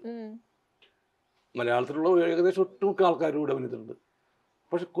അഭിനയിച്ചിട്ടുണ്ട്. മലയാളത്തിലുള്ള ഏകദേശം ഒട്ടുമിക്ക ആൾക്കാരുടെ കൂടെ അഭിനയിച്ചിട്ടുണ്ട്.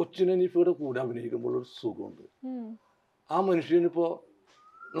 പക്ഷെ കൊച്ചിൻ ഹനീഫയുടെ കൂടെ അഭിനയിക്കുമ്പോൾ ഒരു സുഖമുണ്ട്. ആ മനുഷ്യനിപ്പോ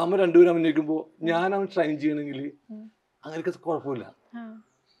നമ്മൾ രണ്ടുപേരും അഭിനയിക്കുമ്പോൾ ഞാൻ അവൻ ഷൈൻ ചെയ്യണമെങ്കിൽ അങ്ങനെയൊക്കെ കുഴപ്പമില്ല.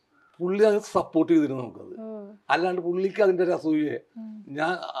 പുള്ളി അത് സപ്പോർട്ട് ചെയ്തിരുന്നു നമുക്കത്. അല്ലാണ്ട് പുള്ളിക്ക് അതിൻ്റെ ഒരു അസൂയെ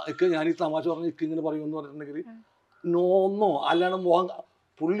ഞാൻ ഈ തമാശ പറഞ്ഞ് ഇങ്ങനെ പറയുമെന്ന് പറഞ്ഞിട്ടുണ്ടെങ്കിൽ നോന്നോ അല്ലാണ്ട് മോഹം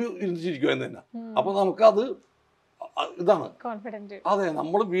പുള്ളി ഇരുന്നിരിക്കുമെന്ന് തന്നെ. അപ്പൊ നമുക്കത് ഇതാണ്. അതെ,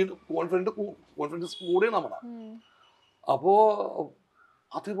 നമ്മൾ കോൺഫിഡൻസ് കൂടെ നമ്മുടെ. അപ്പോ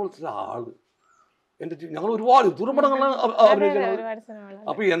അതേപോലത്തെ ആള് ഞങ്ങൾ ഒരുപാട് ദുർപടങ്ങളാണ് അഭിനയിച്ചത്.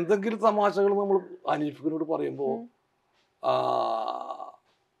 അപ്പൊ എന്തെങ്കിലും തമാശകൾ നമ്മൾ അനീഫിനോട് പറയുമ്പോ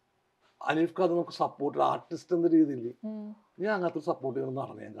അനീഫ്ക്ക് അത് നമുക്ക് സപ്പോർട്ട്, ആർട്ടിസ്റ്റ് എന്ന രീതിയിൽ ഞാൻ അങ്ങനത്തെ സപ്പോർട്ട് ചെയ്യുന്ന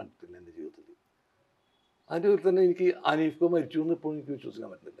നടനെ ഞാൻ കണ്ടിട്ടില്ല എൻ്റെ ജീവിതത്തിൽ. അതിൻ്റെ പേരിൽ തന്നെ എനിക്ക് അനീഫ് മരിച്ചു എന്ന് ഇപ്പോഴും എനിക്ക് വിശ്വസിക്കാൻ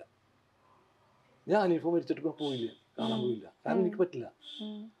പറ്റുന്നില്ല. ഞാൻ അനീഫ് മരിച്ചിട്ട് പോയില്ല, കാണാൻ പോയില്ല. കാരണം എനിക്ക് പറ്റില്ല.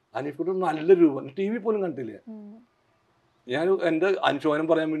 അനീഫിന്റെ നല്ല രൂപം ടി വി പോലും കണ്ടില്ല. ഞാൻ എൻ്റെ അനുശോചനം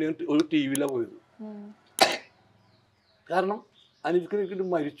പറയാൻ വേണ്ടി ഒരു ടി വിയിലാണ് പോയത്. കാരണം അനീഫിന്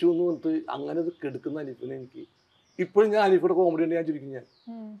മരിച്ചു എന്ന് പറഞ്ഞിട്ട് അങ്ങനെ അത് കെടുക്കുന്ന അനീഫിനെ എനിക്ക് ഇപ്പോഴും ഞാൻ അനീഫിയുടെ കോമഡി ഉണ്ട് ഞാൻ ചിരിക്കും. ഞാൻ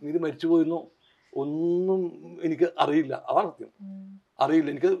ഇത് മരിച്ചു പോയെന്നോ ഒന്നും എനിക്ക് അറിയില്ല. അതാണ് സത്യം, അറിയില്ല,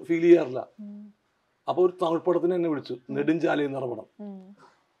 എനിക്ക് ഫീൽ ചെയ്യാറില്ല. അപ്പോൾ ഒരു തമിഴ് പടത്തിന് എന്നെ വിളിച്ചു, നെടുഞ്ചാല എന്ന പടം.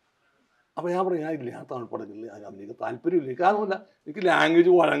 അപ്പൊ ഞാൻ പറഞ്ഞു ഞാൻ തമിഴ് പടങ്ങളിൽ എനിക്ക് താല്പര്യമില്ല. കാരണമല്ല, എനിക്ക്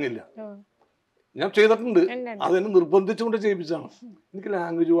ലാംഗ്വേജ് വഴങ്ങില്ല. ഞാൻ ചെയ്തിട്ടുണ്ട്, അതെന്നെ നിർബന്ധിച്ചുകൊണ്ട് ചെയ്യിപ്പിച്ചാണ്. എനിക്ക്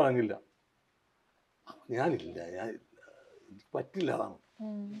ലാംഗ്വേജ് വഴങ്ങില്ല. ഞാനില്ല, എനിക്ക് പറ്റില്ല. അതാണ്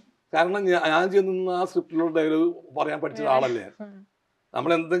കാരണം. ഞാൻ ചെയ്യുന്ന ആ സ്ക്രിപ്റ്റിലുള്ള ഡയലോഗ് പറയാൻ പഠിച്ച ആളല്ലേ.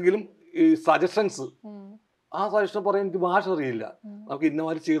 നമ്മളെന്തെങ്കിലും ഈ സജഷൻസ്, ആ സജഷൻ പറയാൻ എനിക്ക് ഭാഷ അറിയില്ല. നമുക്ക്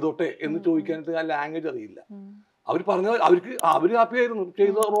ഇന്നമാതിരി ചെയ്തോട്ടെ എന്ന് ചോദിക്കാനായിട്ട് ആ ലാംഗ്വേജ് അറിയില്ല. അവർ പറഞ്ഞ അവര് ഹാപ്പി ആയിരുന്നു,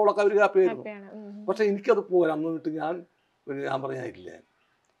 ചെയ്ത റോളൊക്കെ അവര് ഹാപ്പി ആയിരുന്നു. പക്ഷെ എനിക്കത് പോരാ. എന്നിട്ട് ഞാൻ പറഞ്ഞില്ല.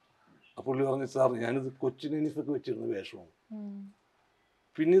 ആ പുള്ളി പറഞ്ഞു, സാർ ഞാനിത് കൊച്ചിൻ ഹനീഫയ്ക്ക് വെച്ചിരുന്ന വേഷമാണ്,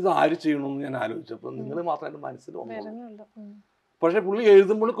 പിന്നെ ഇത് ആര് ചെയ്യണമെന്ന് ഞാൻ ആലോചിച്ചപ്പോൾ നിങ്ങൾ മാത്രം എൻ്റെ മനസ്സിൽ വന്നു. പക്ഷെ പുള്ളി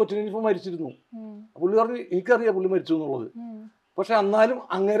എഴുതുമ്പോൾ കൊച്ചിൻ ഹനീഫ മരിച്ചിരുന്നു. പുള്ളി പറഞ്ഞു എനിക്കറിയാം പുള്ളി മരിച്ചു എന്നുള്ളത്. പക്ഷെ എന്നാലും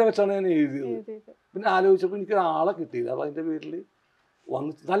അങ്ങനെ വെച്ചാണ് ഞാൻ എഴുതിയത്. പിന്നെ ആലോചിച്ചപ്പോൾ എനിക്ക് ആളെ കിട്ടിയില്ല. അപ്പൊ അതിന്റെ പേരിൽ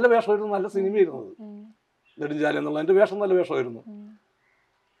വന്ന് നല്ല വേഷമായിരുന്നു, നല്ല സിനിമയായിരുന്നു അത്. നെടുഞ്ചാല എന്നുള്ള എൻ്റെ വേഷം നല്ല വേഷമായിരുന്നു.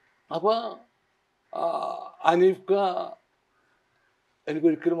 അപ്പൊ അനീഫ്ക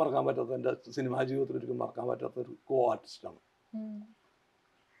എനിക്കൊരിക്കലും മറക്കാൻ പറ്റാത്ത, എൻ്റെ സിനിമാ ജീവിതത്തിൽ ഒരിക്കലും മറക്കാൻ പറ്റാത്ത ഒരു കോ ആർട്ടിസ്റ്റാണ്.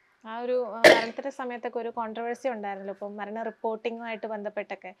 ആ ഒരു മരണത്തിന്റെ സമയത്തൊക്കെ ഒരു കോൺട്രവേഴ്സി ഉണ്ടായിരുന്നല്ലോ, ഇപ്പൊ മരണ റിപ്പോർട്ടിങ്ങുമായിട്ട്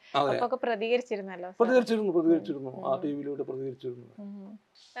ബന്ധപ്പെട്ടൊക്കെ അപ്പൊ പ്രതികരിച്ചിരുന്നല്ലോ. പ്രതികരിച്ചിരുന്നു ആ ടിവിയിലൂടെ പ്രതികരിച്ചിരുന്നു.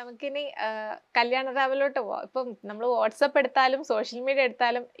 നമുക്കിനി കല്യാണരാമനിലോട്ട് പോവാം. ഇപ്പം നമ്മൾ വാട്സപ്പ് എടുത്താലും സോഷ്യൽ മീഡിയ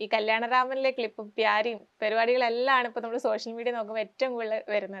എടുത്താലും ഈ കല്യാണരാമനിലെ ക്ലിപ്പും പ്യാരിയും പരിപാടികളെല്ലാം ആണ് ഇപ്പൊ നമ്മൾ സോഷ്യൽ മീഡിയ നോക്കുമ്പോൾ ഏറ്റവും കൂടുതൽ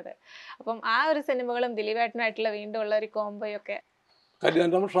വരുന്നത്. അപ്പം ആ ഒരു സിനിമകളും ദിലീപേട്ടനായിട്ടുള്ള വീണ്ടും ഉള്ള ഒരു കോംബോയൊക്കെ.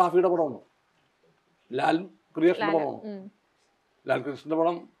 കല്യാണരാമൻ ഷാഫിയുടെ പടമാണ്, ലാൽ ക്രിയേഷന്റെ പടമാണ്. ലാൽ കൃഷ്ണന്റെ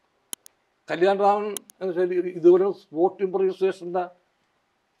പടം കല്യാണരാമൻ എന്ന് വെച്ചാൽ ഇതുപോലെ സ്പോട്ട് ഇംപ്രവൈസേഷന്റെ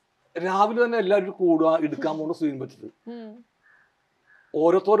രാവിലെ തന്നെ എല്ലാവരും കൂടുക, എടുക്കാൻ പോകുന്ന സീൻ വെച്ചിട്ട്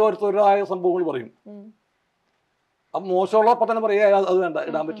ഓരോരുത്തരായ സംഭവങ്ങൾ പറയും. അപ്പൊ മോശമുള്ളപ്പോൾ തന്നെ പറയാ അത് വേണ്ട,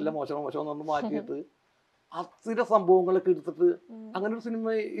 ഇടാൻ പറ്റില്ല, മോശം എന്നൊന്ന് മാറ്റിയിട്ട് അത്തിരി സംഭവങ്ങളൊക്കെ എടുത്തിട്ട് അങ്ങനെ ഒരു സിനിമ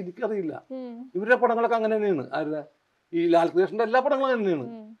എനിക്കറിയില്ല. ഇവരുടെ പടങ്ങളൊക്കെ അങ്ങനെ തന്നെയാണ്. ആരുടെ ഈ ലാൽ കൃഷ്ണന്റെ എല്ലാ പടങ്ങളും തന്നെയാണ്.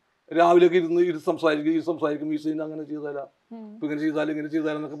 രാവിലെയൊക്കെ ഇരുന്ന് സംസാരിക്കും ഈ സീൻ അങ്ങനെ ചെയ്താലാ, ഇങ്ങനെ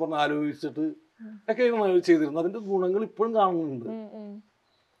ചെയ്താലും എന്നൊക്കെ പറഞ്ഞ് ആലോചിച്ചിട്ട് ഒക്കെയാണ് ചെയ്തിരുന്നത്. അതിന്റെ ഗുണങ്ങൾ ഇപ്പോഴും കാണുന്നുണ്ട്.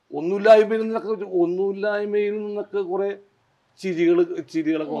 ഒന്നുമില്ലായ്മയിൽ നിന്നൊക്കെ കുറെ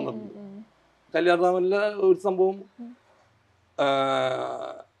ചിരികളൊക്കെ വന്നിട്ടുണ്ട്. കല്യാണരാമനിലെ ഒരു സംഭവം,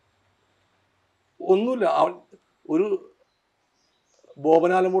 ഒന്നുമില്ല, അവൻ ഒരു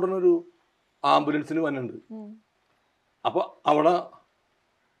ബോബനാലമൂടനൊരു ആംബുലൻസിന് വന്നുണ്ട്. അപ്പൊ അവിടെ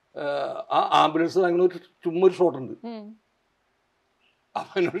ആ ആംബുലൻസ് അങ്ങനെ ചുമ്മാ ഒരു ഷോട്ട് ഉണ്ട്.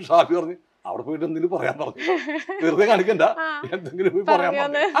 അപ്പൊ എന്നോട് ഷാഫി പറഞ്ഞു അവിടെ പോയിട്ട് എന്തെങ്കിലും പറയാൻ പറഞ്ഞു, വെറുതെ കാണിക്കണ്ട, എന്തെങ്കിലും പോയി പറയാൻ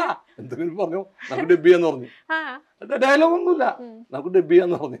പറഞ്ഞു. എന്തെങ്കിലും പറഞ്ഞു, നമുക്ക് ഡബ് ചെയ്യാന്ന് പറഞ്ഞു. ഡയലോഗ് ഒന്നുമില്ല, നമുക്ക് ഡബ്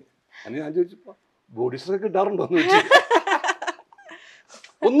ചെയ്യാന്ന് പറഞ്ഞു. അങ്ങനെ ഞാൻ ചോദിച്ചപ്പോ ബോഡി സ്ട്രൈക്ക് കിട്ടാറുണ്ടോ എന്ന് ചോദിച്ചു.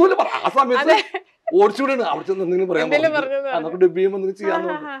 ഒന്നുമില്ല, ആ സമയത്ത് ഓടിച്ചുവിടാണ് അവിടെ ചെന്ന് എന്തെങ്കിലും പറയാൻ നമുക്ക് ഡബ് ചെയ്യുമ്പോൾ എന്തെങ്കിലും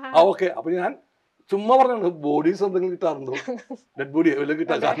ചെയ്യാന്ന് ആ ഓക്കെ. അപ്പൊ ഞാൻ ചുമ്മാ പറഞ്ഞാണ് ബോഡീസ് എന്തെങ്കിലും കിട്ടാറുണ്ടോ, ഡെഡ് ബോഡി എല്ലാം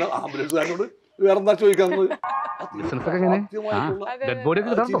കിട്ടാൻ. കാരണം ആംബുലൻസുകാരനോട് വേറെ എന്താ ചോദിക്കാറുള്ളത്.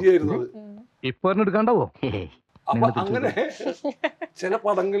 അപ്പൊ അങ്ങനെ ചില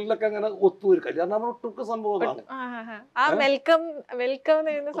പടങ്ങളിലൊക്കെ അങ്ങനെ ഒത്തുവരും. കല്യാണം നമ്മൾ ഒട്ടുമിക്ക സംഭവമാണ്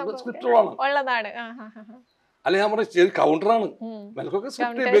സ്ക്രിപ്റ്റുകളാണ്. അല്ല ഞാൻ പറഞ്ഞ കൗണ്ടറാണ്. മെൽക്കൊക്കെ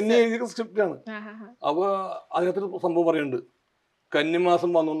സ്ക്രിപ്റ്റ് ബെന്നി എഴുതിയ സ്ക്രിപ്റ്റാണ്. അപ്പൊ അതിനകത്തൊരു സംഭവം പറയുന്നുണ്ട്, കന്നിമാസം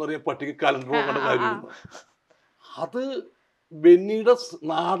വന്നു പറയാൻ പട്ടിക കലണ്ടർ നോക്കേണ്ട കാര്യമുണ്ട്. അത് ബെന്നിയുടെ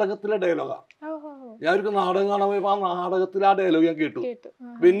നാടകത്തിലെ ഡയലോഗാ. ഞാനൊരു നാടകം കാണാൻ പോയപ്പോ ആ നാടകത്തിലെ ആ ഡയലോഗ് ഞാൻ കേട്ടു.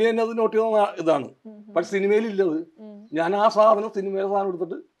 ബെന്നി തന്നെ അത് നോട്ട് ചെയ്യുന്ന ഇതാണ്. പക്ഷെ സിനിമയിലില്ലത്. ഞാൻ ആ സാധനം സിനിമയിലെ സാധനം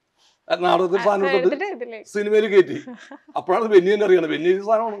എടുത്തിട്ട് നാടകത്തിൽ സാധനം എടുത്തിട്ട് സിനിമയിൽ കയറ്റി. അപ്പോഴാണ് ബെന്നി തന്നെ അറിയണം. ബെന്നി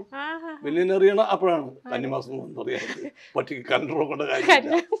സാധനമാണ്. ബെന്നി തന്നെ അറിയണം. അപ്പോഴാണ് കന്നിമാസം എന്താ പറയാ പട്ടിക കലണ്ടർ നോക്കേണ്ട കാര്യം.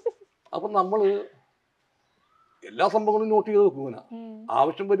 അപ്പൊ നമ്മള് എല്ലാ സംഭവങ്ങളും നോട്ട് ചെയ്ത് വെക്കും. ഇങ്ങനെ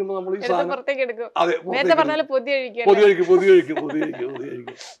ആവശ്യം വരുമ്പോ നമ്മൾ ഈ സാധനം അതെ പൊതി കഴിക്കും.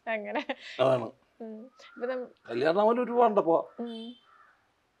 അതാണ് കല്യാണം ഒരുപാടുണ്ടപ്പോ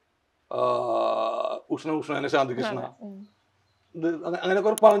ഉഷ്ണ ശാന്തികൃഷ്ണ ഇത് അങ്ങനെയൊക്കെ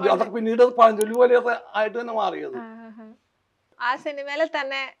ഒരു പഴഞ്ചൊല്ലി. അതൊക്കെ പിന്നീട് പഴഞ്ചൊല്ലി പോലെ ആയിട്ട് തന്നെ മാറിയത്. ആ സിനിമയിൽ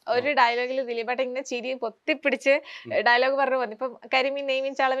തന്നെ ഒരു ഡയലോഗിൽ ദിലീപേട്ടൻ ഇങ്ങനെ ചിരി പൊത്തിപ്പിടിച്ച് ഡയലോഗ് പറഞ്ഞു വന്നു. ഇപ്പം കരിമീൻ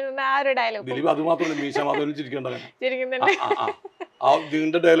നെയ്മീൻ ചളമീൻ ആ ഒരു ഡയലോഗ് ദിലീപ് അത് മാത്രമല്ല മീശ മാത്രം ചിരിക്കുന്നുണ്ട്.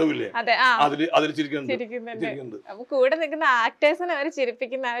 അപ്പൊ കൂടെ നിൽക്കുന്ന ആക്ടേഴ്സിനെ അവർ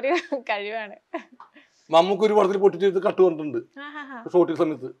ചിരിപ്പിക്കുന്ന ആ ഒരു കഴിവാണ്. നമുക്ക് ഒരു പടത്തിൽ പൊട്ടിച്ചെടുത്ത് കട്ട് പറഞ്ഞിട്ടുണ്ട് ഷൂട്ടിംഗ്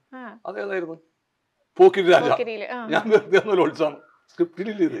സമയത്ത്. അതേതായിരുന്നു പോക്കിരി രാജ. ഞാൻ വെറുതെ ഉത്സവം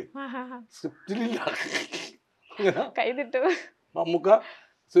സ്ക്രിപ്റ്റിലില്ല, ഇത് സ്ക്രിപ്റ്റിലില്ല. നമുക്ക്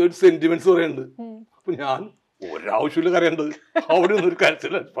സെന്റിമെന്റ്സ് പറയുന്നുണ്ട്. അപ്പൊ ഞാൻ ഒരാവശ്യമില്ല കരയേണ്ടത്. അവിടെ ഒന്നും ഒരു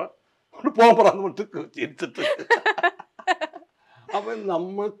കരച്ചില്ല പോകാൻ പറഞ്ഞു ചിരിച്ചിട്ട്. അപ്പൊ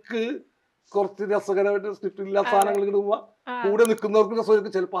നമ്മൾക്ക് കുറച്ച് രസകരമായിട്ട് സ്ക്രിപ്റ്റ് ഇല്ലാത്ത സാധനങ്ങൾ ഇടുമ്പോ കൂടെ നിൽക്കുന്നവർക്ക്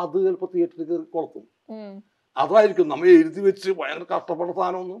രസമായിരിക്കും. ചിലപ്പോ അത് ചിലപ്പോ തിയേറ്ററിൽ കയറി കൊളത്തും. അതായിരിക്കും നമ്മൾ എഴുതി വെച്ച് ഭയങ്കര കഷ്ടപ്പെട്ട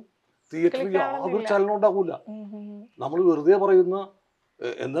സാധനമൊന്നും തിയേറ്ററിൽ യാതൊരു ചലനം ഉണ്ടാകൂല. നമ്മൾ വെറുതെ പറയുന്ന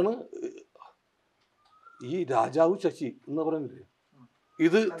എന്താണ് ഈ രാജാവ് ശശി എന്ന് പറയുന്നില്ലേ,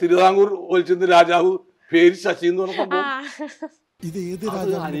 ഇത് തിരുവിതാംകൂർ ഒലിച്ചെന്ന് രാജാവ് പേര് ശശി എന്ന് പറഞ്ഞ സംഭവം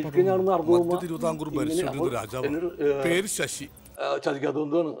അനിക്കനാണെന്ന് അറിഞ്ഞു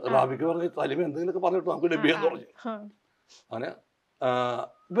ചതിക്കാത്തതാണ്. റാബിക്ക് പറഞ്ഞ തലിമ എന്തെങ്കിലുമൊക്കെ പറഞ്ഞിട്ട് നമുക്ക് ഡബ് ചെയ്യാന്ന് പറഞ്ഞു. അങ്ങനെ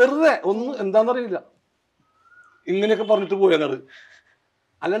വെറുതെ ഒന്നും എന്താണെന്നറിയില്ല ഇങ്ങനെയൊക്കെ പറഞ്ഞിട്ട് പോയത്.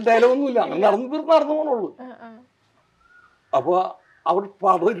 അല്ലാണ്ട് ഡയലോഗൊന്നുമില്ല. അങ്ങനെ വെറുതെ നടന്നു പോകണുള്ളൂ. അപ്പൊ അവിടെ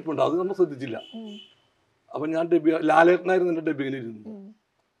പടം ഇരിപ്പുണ്ട്, അത് നമ്മൾ ശ്രദ്ധിച്ചില്ല. അപ്പൊ ഞാൻ ഡബ് ലാലേട്ടനായിരുന്നു എന്റെ ഡബിങ്ങിന് ഇരുന്നു,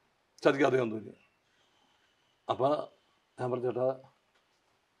 ചതിക്കാതെ തോന്നി. അപ്പൊ ഞാൻ പറഞ്ഞു ചേട്ടാ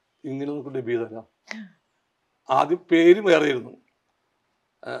ഇങ്ങനെ നമുക്ക് ഡബ് ചെയ്തരാം. ആദ്യം പേര് വേറെയായിരുന്നു.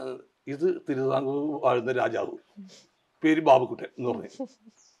 ഇത് തിരുവിതാംകൂർ വാഴുന്ന രാജാവ്, പേര് ബാബുക്കുട്ടൻ എന്ന് പറഞ്ഞു.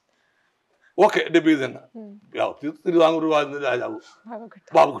 ഓക്കെ ഡബ് ചെയ്ത് തന്നെ തിരുവിതാംകൂർ വാഴുന്ന രാജാവ്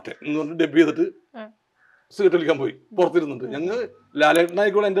ബാബുക്കുട്ടൻ എന്ന് പറഞ്ഞ് ഡബ് ചെയ്തിട്ട് സീറ്റ് കളിക്കാൻ പോയി. പുറത്തിരുന്നിട്ട് ഞങ്ങൾ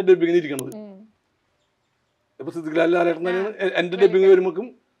ലാലേട്ടനായിക്കോളെ എന്റെ ഡബിങ്ങിന് ഇരിക്കണത്. ഇപ്പൊ സിദ്ദിഖ് ലാലേട്ടനാണ് എന്റെ ഡബിങ് വരുമ്പോഴേക്കും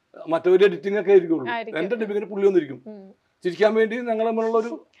മറ്റൊരു എഡിറ്റിംഗ് ഒക്കെ ആയിരിക്കുള്ളൂ. എന്റെ ഡബിങ്ങിന് പുള്ളി വന്നിരിക്കും ചിരിക്കാൻ വേണ്ടി. ഞങ്ങൾ തമ്മിലുള്ള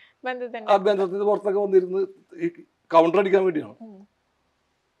ഒരു ആ ബന്ധത്തിന് പുറത്തൊക്കെ വന്നിരുന്ന് ഈ കൗണ്ടർ അടിക്കാൻ വേണ്ടിയാണ്.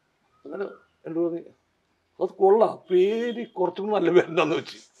 അങ്ങനെ എന്നോട് പറഞ്ഞു അത് കൊള്ളാം, പേര് കുറച്ചും കൂടി നല്ല പേരുണ്ടാന്ന്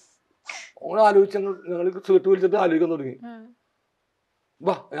വെച്ച്. അങ്ങനെ ആലോചിച്ച് ഞങ്ങൾ സീട്ട് വിളിച്ചിട്ട് ആലോചിക്കാൻ തുടങ്ങി.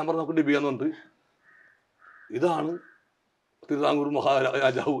 വാ ഞാൻ പറഞ്ഞു നമുക്ക് ഡബ് ചെയ്യാന്നുണ്ട്. ഇതാണ് തിരുവിതാംകൂർ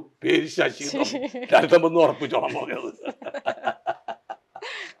മഹാരാജാവ്, പേര് ശശി, ചരിത്രമെന്ന് ഉറപ്പിച്ചോളാൻ പറഞ്ഞത്.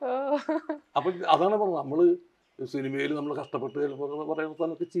 അപ്പൊ അതാണ് പറഞ്ഞത്, നമ്മള് സിനിമയിൽ നമ്മൾ കഷ്ടപ്പെട്ട് പറയുന്ന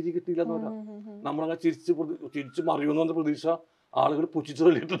നമുക്ക് ചിരി കിട്ടിയില്ലെന്ന് പറയാം. നമ്മളങ്ങനെ ചിരിച്ച് മറിയുന്ന പ്രതീക്ഷ ആളുകൾ പുച്ഛിച്ചു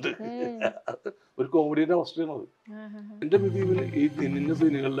തള്ളിയിട്ടുണ്ട്. ഒരു കോമഡിയുടെ അവസ്ഥയാണ് അത്. എന്റെ വിധിയില് ഈ നിന്ന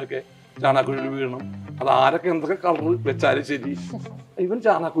സീനുകളിലൊക്കെ ചാണാക്കുഴി വീഴണം. അത് ആരൊക്കെ എന്തൊക്കെ കളർ വെച്ചാലും ശരി, ഇവൻ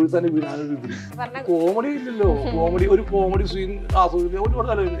ചാണാക്കുഴി തന്നെ വീഴാനൊരു വിധി. കോമഡി ഇല്ലല്ലോ. ഒരു കോമഡി സീൻ ആസ്വദിക്കുക ഒരുപാട്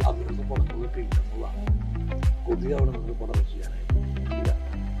കാലം അതിനൊക്കെ പടക്കുകയൊക്കെയില്ലെന്നുള്ളതാണ് കൊതി. അവിടെ നിന്ന് പടം ചെയ്യാനായിട്ടില്ല.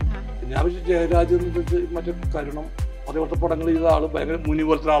 ഞാൻ പക്ഷേ ജയരാജ് മറ്റേ കരുണം അതേപോലത്തെ പടങ്ങൾ ചെയ്ത ആള് ഭയങ്കര മുനി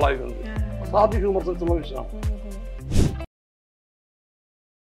പോലത്തെ ആളായിരുന്നു. സാദിക് ഹ്യൂമർ സെൻസുള്ള മനുഷ്യനാണ്.